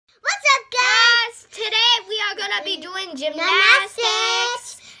gonna be doing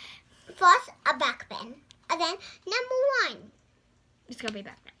gymnastics. First, a back bend. And then, number 1. It's gonna be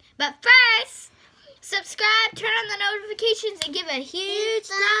back bend. But first, subscribe, turn on the notifications, and give a huge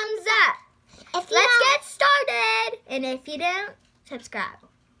thumbs up. Let's get started. And if you don't, subscribe.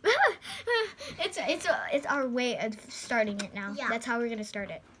 It's our way of starting it now. Yeah. That's how we're gonna start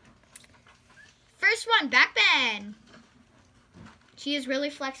it. First one, back bend. She is really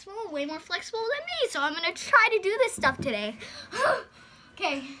flexible, way more flexible than me, so I'm gonna try to do this stuff today.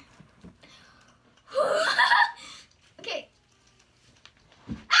 Okay. Okay.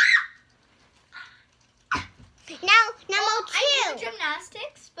 Now, number 2. I do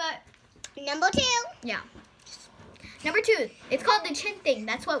gymnastics, but Number 2. yeah. Number 2, it's called the chin thing.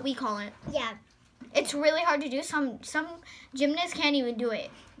 That's what we call it. Yeah. It's really hard to do. Some gymnasts can't even do it.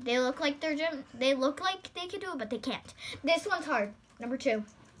 They look like they can do it, but they can't. This one's hard. Number 2.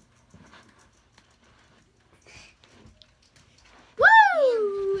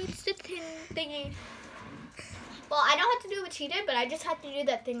 Woo! It's the chin thingy. Well, I don't have to do what she did, but I just have to do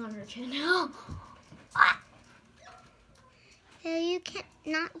that thing on her chin. You can't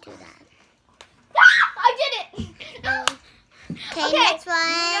not do that. I did it! Okay, next one.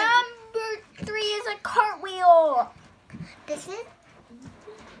 Number 3 is a cartwheel. This is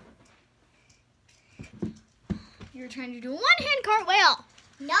You're trying to do a one-hand cartwheel.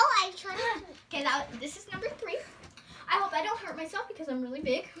 no. I tried to. Okay, this is number 3. I hope I don't hurt myself because I'm really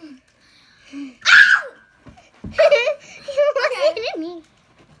big. You hit me.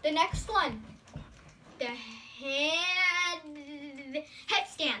 The next one, the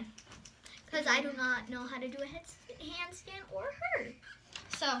headstand. Because I do not know how to do a handstand or her.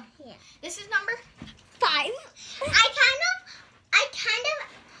 So, Yeah. this is number 5.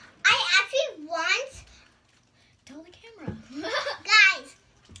 I actually once, Tell the camera. guys,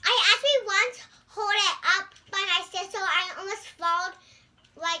 I actually once hold it up by my sister. I almost followed,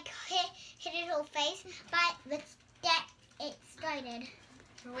 like hit his whole face, but with that it started.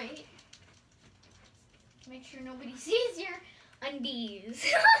 Wait. Make sure nobody sees your undies.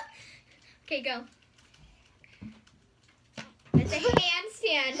 Okay, go. It's a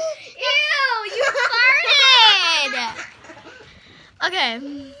handstand. Ew, you farted!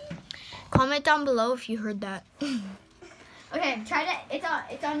 Okay. Comment down below if you heard that. Okay, try to.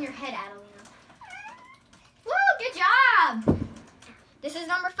 It's on your head, Adelina. Woo! Good job. This is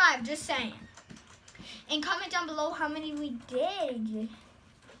number 5. Just saying. And comment down below how many we did.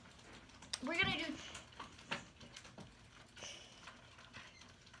 We're gonna do.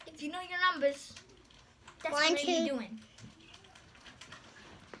 If you know your numbers, that's 1, how many 2. you're doing.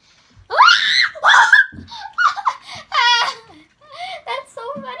 That's so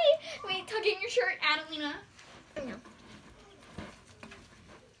funny. Wait, tug in your shirt, Adelina. No.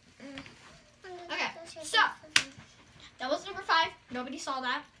 Okay, so that was number 5. Nobody saw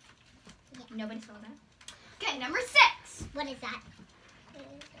that. Nobody saw that. Okay, number 6. What is that?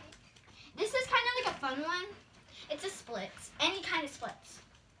 This is kind of like a fun one. It's a splits. Any kind of splits.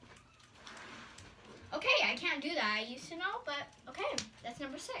 Okay, I can't do that. I used to know, but okay. That's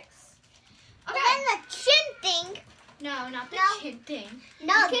number 6. Okay. And the chin thing. No, not the No. chin thing.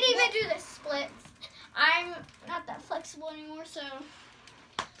 No. You can even do the splits. I'm not that flexible anymore, so.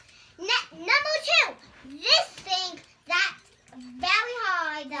 Number 2. This thing that's very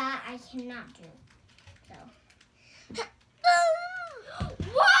hard that I cannot do. So.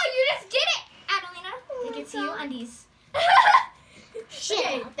 Whoa, you just did it, Adelina. I can see you undies.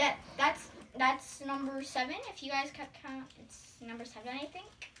 Okay, that's number 7. If you guys count, it's number 7, I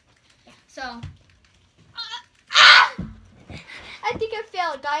think. Yeah. So, I think I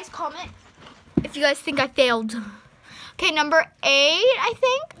failed. Guys, comment if you guys think I failed. Okay, number 8, I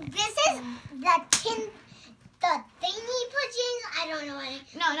think. This is the thingy pushing. I don't know what it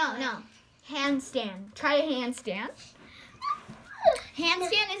is. No. Handstand. Try a handstand.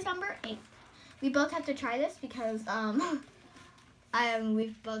 Handstand is number 8. We both have to try this because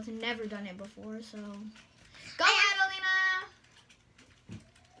we've both never done it before. So go, Adelina.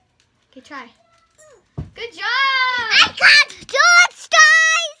 Okay, try. Good job. I can't do it,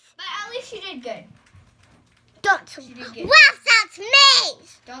 guys. But at least you did good. Don't She did good. laugh at me.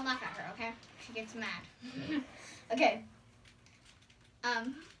 Don't laugh at her, okay? She gets mad. Okay.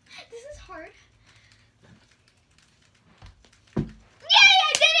 This is hard. Yay,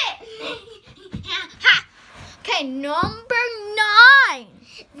 I did it! Ha! Okay, number 9.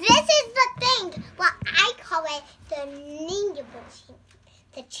 This is the thing. What I call it the ninja pushing.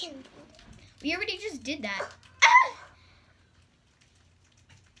 The chin thing. We already just did that.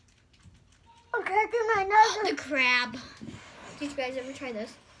 Okay, do my nose. The crab. Did you guys ever try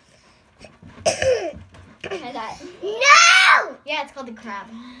this? Try that. No! Yeah, it's called the crab.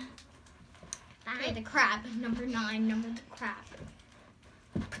 Okay, the crab. Number 9. Number the crab.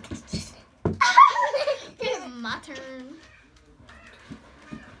 Okay, my turn.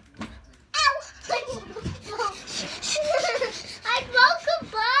 Ow! I broke a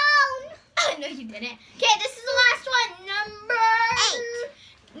bone. No, you didn't. Okay, this is the last one. Number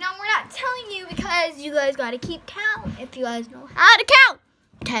 8. No, we're not telling you because you guys got to keep count if you guys know how to count.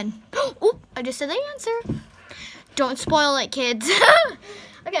 10. Oop, I just said the answer. Don't spoil it, kids.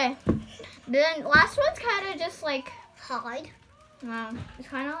 Okay. Then last one's kind of just like Hard. it's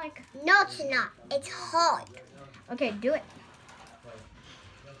kind of like, No, it's not. It's hard. okay, do it.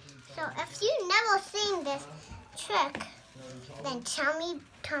 So if you've never seen this trick, then tell me,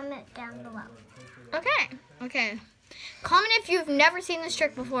 comment down below. Okay. Comment if you've never seen this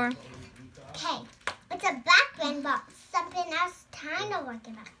trick before. Okay, it's a back bend, but something else kind of like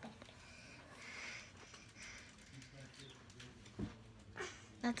a back bend.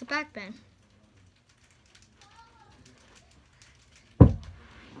 That's a back bend.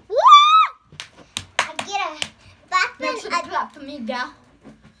 I get a back bend. Make sure to clap for me, gal.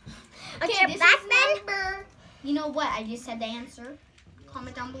 Okay, this back is bend. number. You know what? I just said the answer.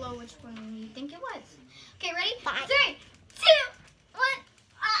 Comment down below which one you think it was. Okay, ready? 3, 2, 1.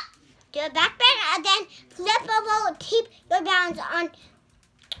 Do a back bend and then flip over, keep your balance on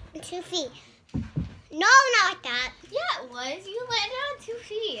 2 feet. No, not like that. Yeah, it was. You landed on 2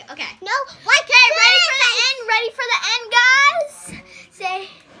 feet. Okay. No, like Ready for the end, guys? Say.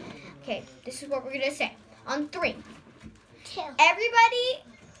 Okay, this is what we're gonna say. On 3. 2. Everybody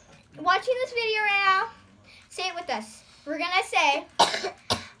watching this video right now, say it with us. We're gonna say,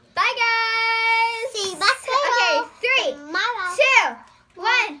 bye, guys. See you back later. Okay, 3, Tomorrow. 2,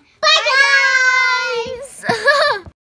 1. Bye, guys.